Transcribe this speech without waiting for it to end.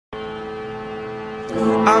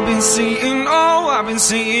I've been seeing, oh, I've been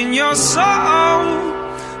seeing your soul.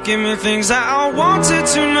 Give me things that I wanted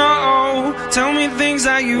to know. Tell me things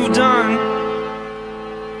that you've done.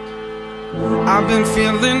 I've been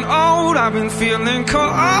feeling old, I've been feeling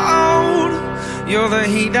cold. You're the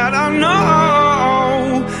heat that I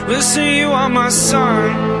know. Listen, you are my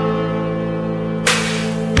sun.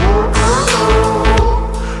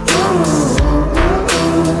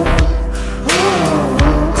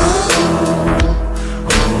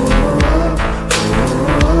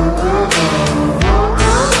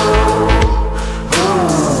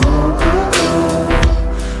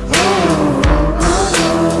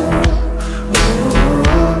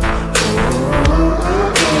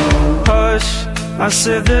 I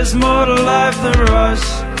said there's more to life than rush.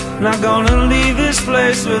 Not gonna leave this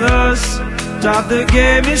place with us. Drop the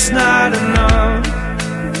game, it's not enough.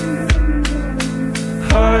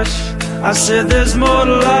 Hush, I said there's more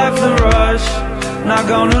to life than rush. Not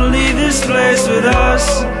gonna leave this place with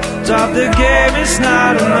us. Drop the game, it's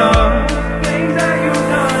not enough.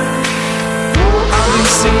 I've been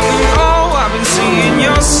seeing, oh, I've been seeing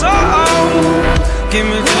your soul. Give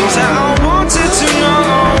me things that I wanted to know.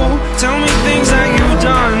 Tell me things that you've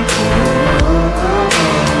done.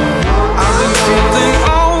 I've been feeling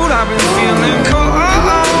old, I've been feeling cold.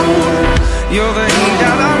 You're the heat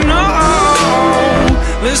that I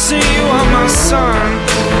know. Listen, you are my sun.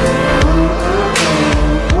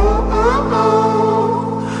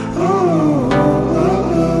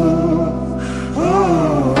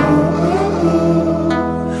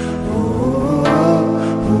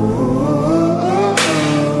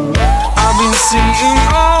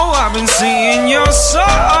 I've been seeing your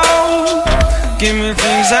soul. Give me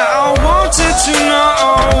things that I wanted to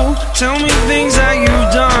know. Tell me things that you've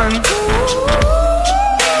done.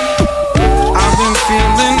 I've been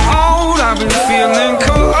feeling old, I've been feeling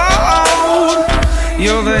cold.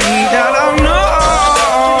 You're the heat that I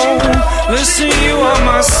know. Listen, you are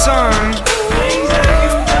my sun.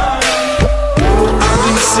 I've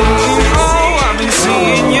been seeing, oh, I've been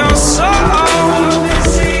seeing your soul.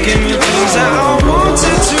 Give me things that I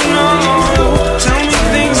wanted to know. Tell me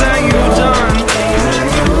things that you've done.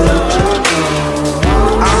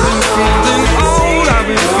 I've been feeling old, I've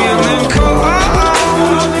been feeling cold.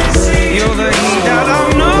 You're the heat that I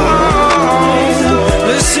know.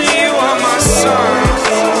 Listen, you are my sun.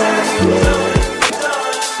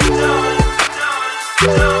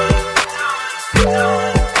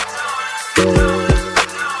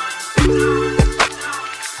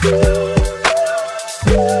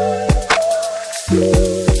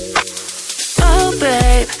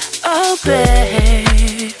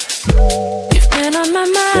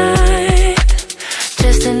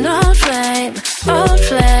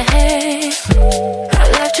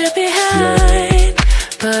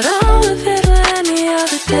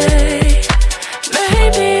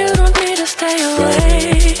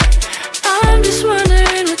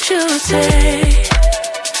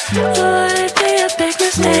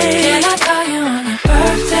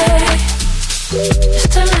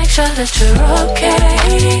 That you're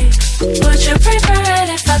okay. Would you prefer it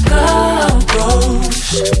if I go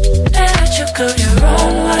ghost and let you go your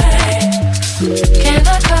own way? Can I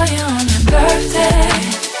call you on your birthday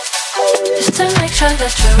just to make sure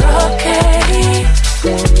that you're okay?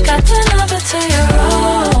 Got the number to your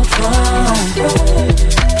old phone,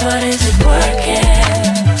 but is it working?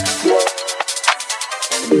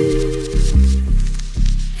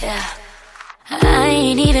 Yeah. I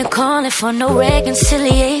ain't even calling for no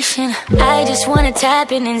reconciliation. I just wanna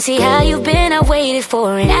tap in and see how you've been. I waited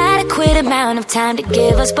for an adequate amount of time to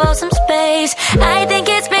give us both some space. I think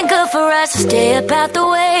it's been good for us to stay up out the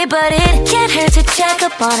way, but it can't hurt to check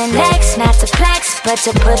up on an ex. Not to flex, but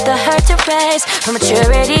to put the hurt to rest. For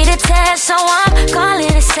maturity to test, so I'm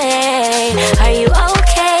calling to say, are you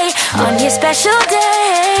okay on your special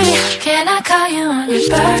day? Can I call you on your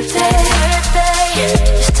birthday?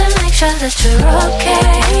 Just to make sure that you're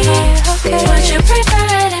okay. Would you prefer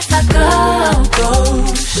it if I go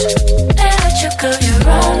ghost and let you go your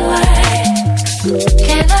own way?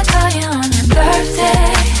 Can I call you on your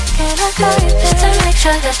birthday? Can I call you just to make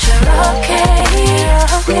sure that you're okay?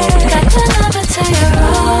 Got the number to your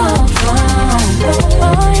own phone.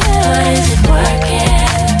 Oh yeah, but is it working?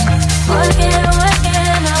 Working,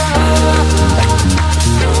 oh.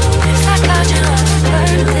 If I called you on your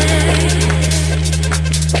birthday.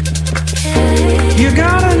 You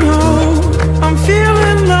gotta know, I'm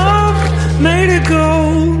feeling love, made it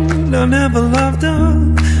gold. I never loved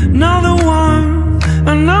another one,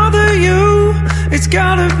 another you. It's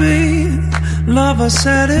gotta be love, I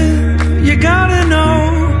said it. You gotta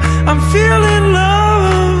know, I'm feeling love.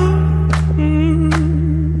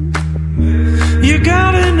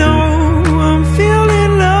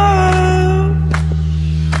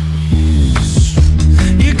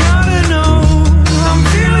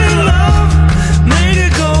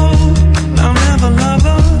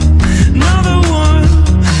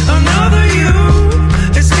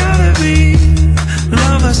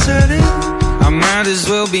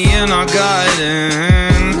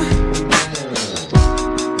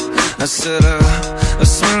 A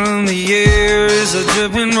smell in the air is a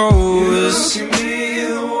dripping rose. You give me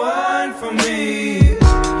the wine for me.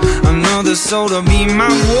 Another soul to be my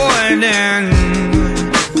warden.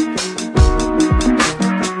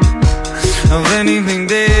 Of anything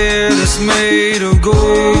there that's made of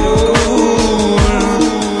gold.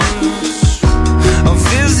 A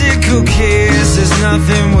physical kiss is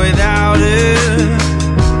nothing without it.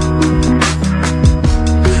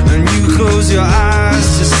 And you close your eyes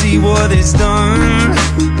to see what it's done.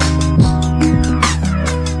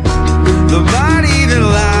 The body that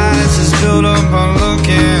lies is built up on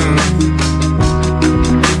looking.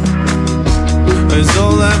 It's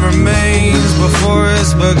all that remains before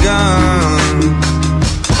it's begun.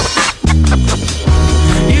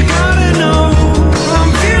 You gotta know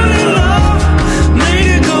I'm feeling love, made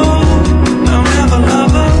it go. I'll never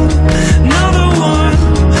love another one,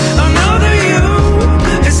 another you.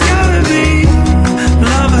 It's gotta be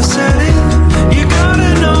love, I said it. You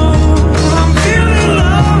gotta know I'm feeling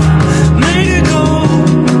love, made it go.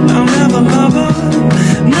 I'll never love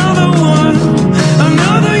another one,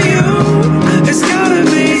 another you. It's gotta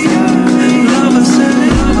be love, I said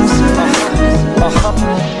it.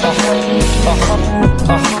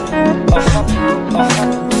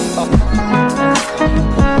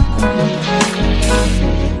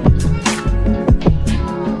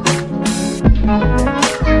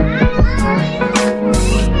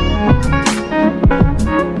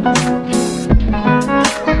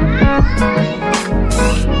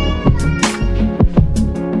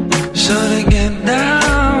 Should've get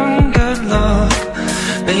down, good lord.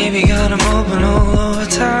 Baby got 'em open all over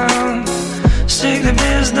town. Stick the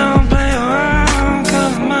biz, don't play around.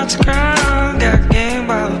 Cover much ground, got game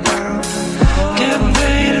by the pound. Getting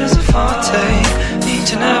paid is a forte, each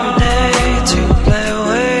and every day to play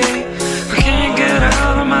away. I can't get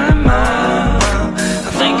out of my mind.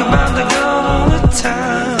 I think about the girl all the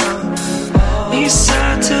time. East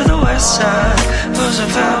side to the west side,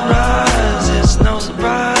 pushing fat rides, it's no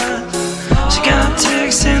surprise. She got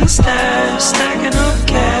ticks in the stash, stacking up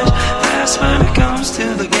cash, fast when it comes to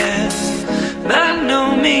the gas. By no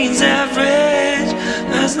means average,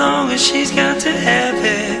 as long as she's got to have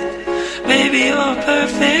it. Baby, you're a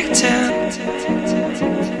perfect 10.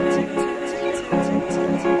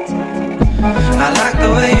 I like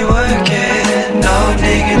the way you work it, no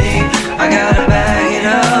diggity, I gotta bag it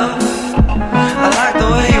up. I like the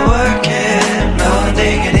way you work it, no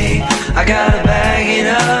diggity, I gotta bag it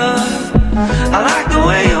up. I like the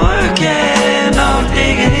way you work it, no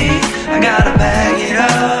diggity, I gotta bag it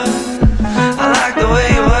up. I like the way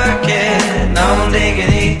you work it, no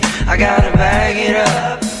diggity, I gotta bag it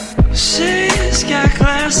up. She's got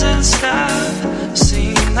class and style,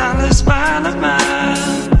 seen all this by the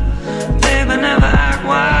mile. Baby never act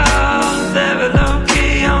wild, very low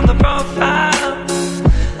key on the profile.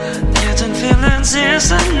 Catching feelings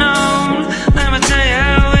is unknown, let me tell you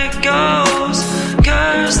how it goes.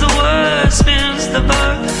 Curves the word, spins the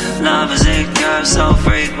bug. Love is it curves, so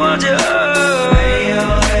freak what you heard. Hey yo,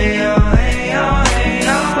 hey yo, hey yo, hey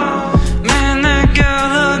yo. Man, that girl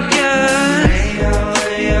look good. Hey yo,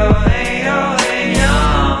 hey yo, hey yo, hey yo.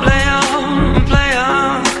 Play on, play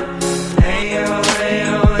on. Hey yo, hey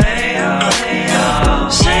yo, hey yo, hey yo.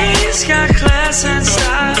 She's got class and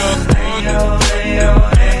style. Hey yo, hey yo,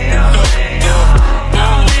 hey yo, hey yo. No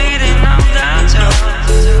needing, no doubt,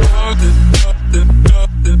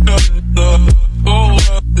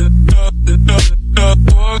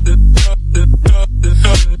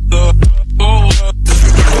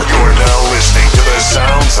 You're now listening to the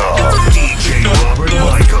sounds of DJ Robert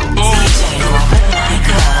Michael.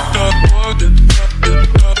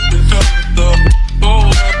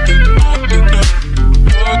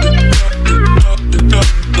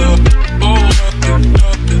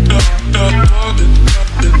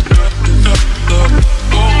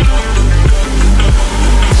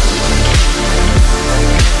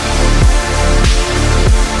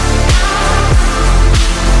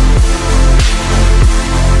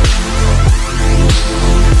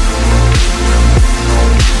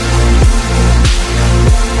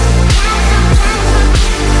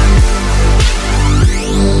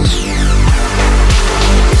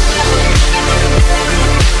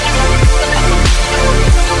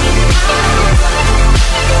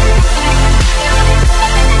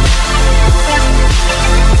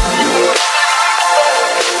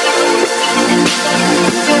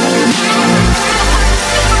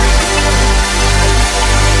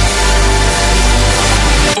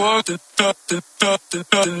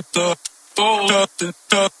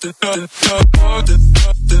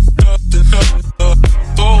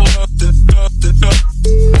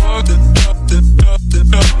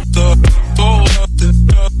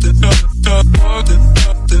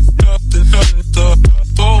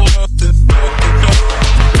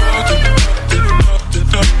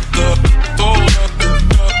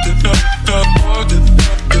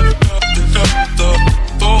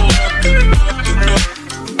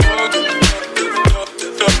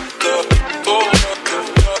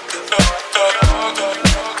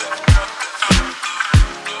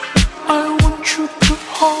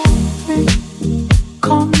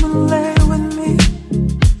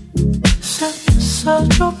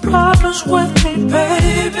 your problems with me,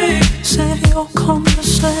 baby. Save your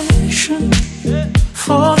conversation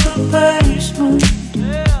for the basement.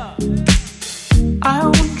 I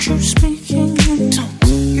want you speaking in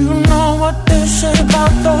tongues. You know what they say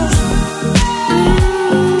about those.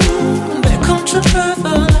 They come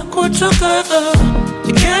together like we're together.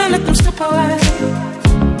 You can't let them slip away.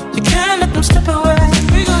 You can't let them slip away.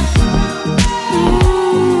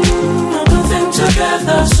 Everything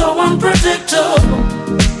together so unpredictable.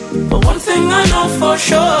 But one thing I know for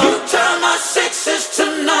sure, you turn my sixes to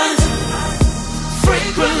nines.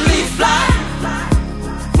 Frequently fly.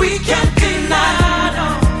 We can't deny.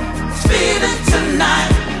 Feeling tonight.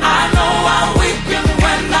 I know I'm weakened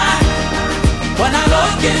when I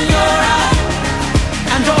look in your eye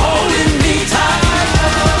and you're holding me tight.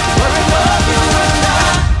 We're in love, you and I.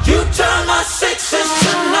 You turn my sixes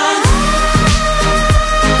to nines.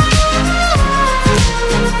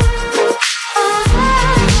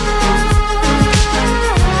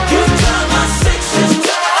 You turn my sixes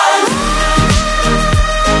to nines.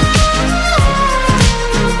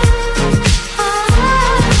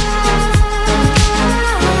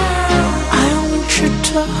 I want you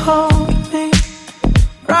to hold me,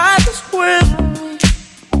 ride this with me,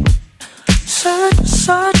 set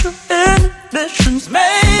aside your inhibitions.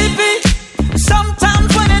 Maybe sometimes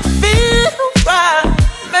when it feels right,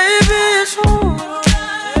 maybe it's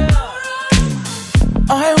alright.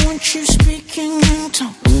 I want you speaking in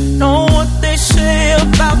tongues. Know what they say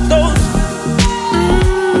about those.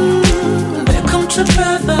 They come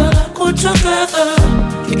together like we're together.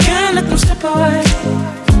 You can't let them slip away.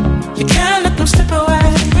 You can't let them slip away.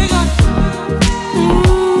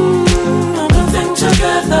 Everything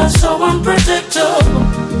together so unpredictable.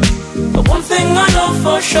 But one thing I know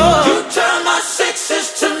for sure, you turn my sixes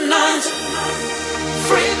to nines.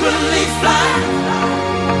 Frequently fly.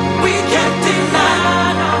 We can't deny.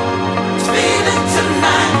 Feeling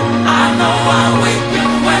tonight. I know I'm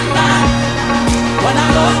weakened when I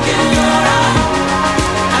look in your eye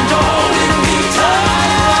and you're holding me tight.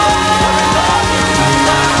 We're in love, you and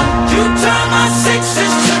I. You turn my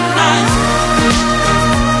sixes to nines.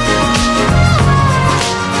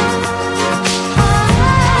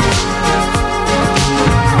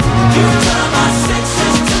 You turn my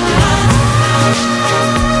sixes to nines.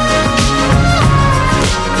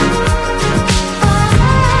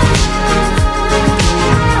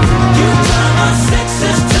 You turn my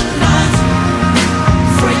sixes to nines.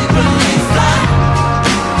 Frequently fly.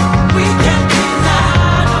 We can't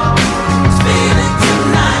deny. It's feeling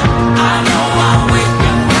tonight. I know I'm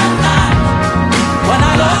weakened when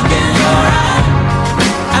I look in your eye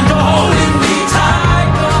and you're holding me tight.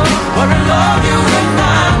 We're in love, you and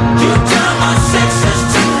I. You turn my sixes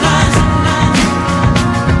to nines.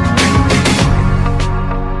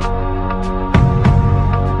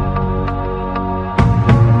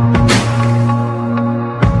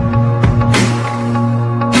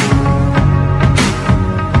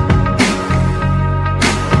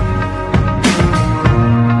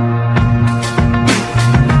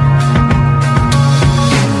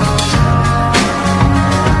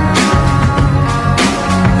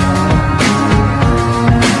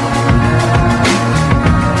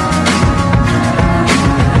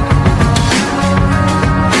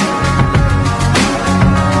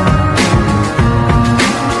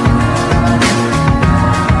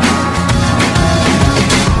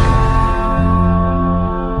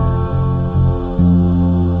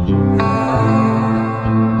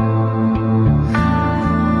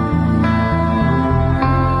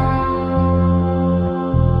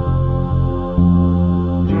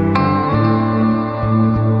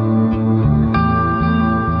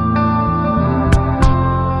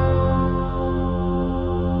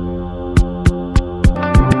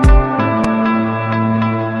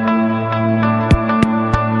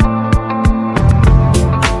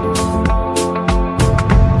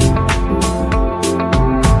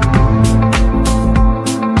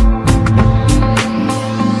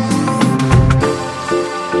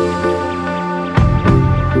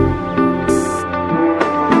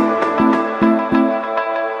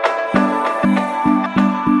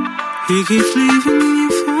 He keeps leaving you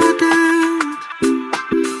for dead.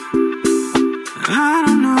 I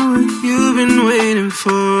don't know what you've been waiting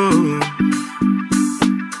for.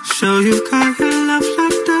 So you've got your love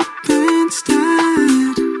locked up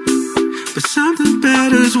instead, but something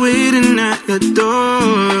better's waiting at your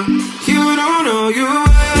door. You don't know your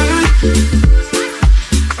worth,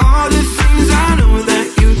 all the things I know that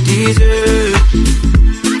you deserve.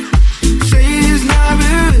 Say it's not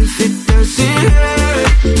real if it doesn't hurt.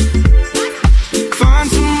 Find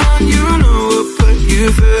someone you know will put you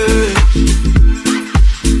first.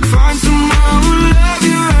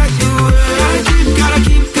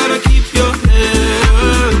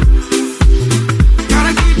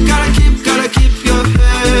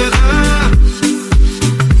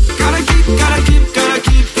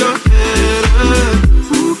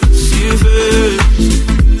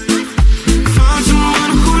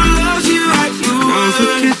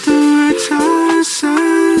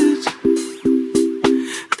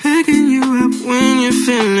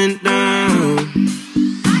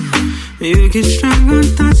 get strung on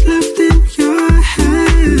thoughts left in your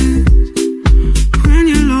head. When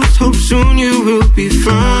you're lost, hope soon you will be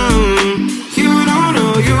found. You don't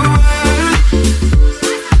know your worth,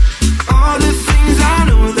 all the things I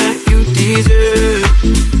know that you deserve.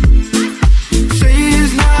 Say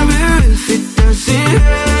it's not real if it doesn't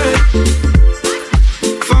hurt.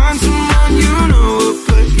 Find someone you know will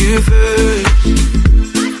put you first.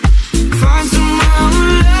 Find someone who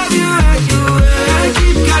love you at your word.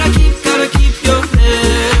 Gotta keep your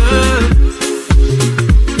head up.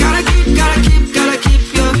 Gotta keep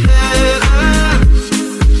your head up.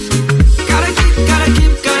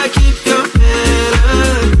 Gotta keep your head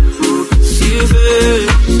up. See you first.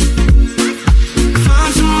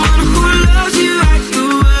 Find someone who loves you at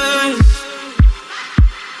your word.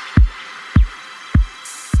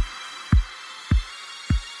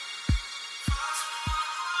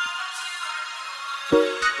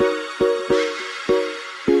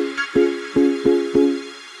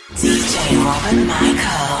 DJ Robert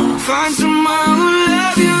Michael. Find someone who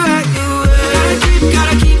love you at your word.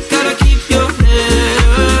 Gotta keep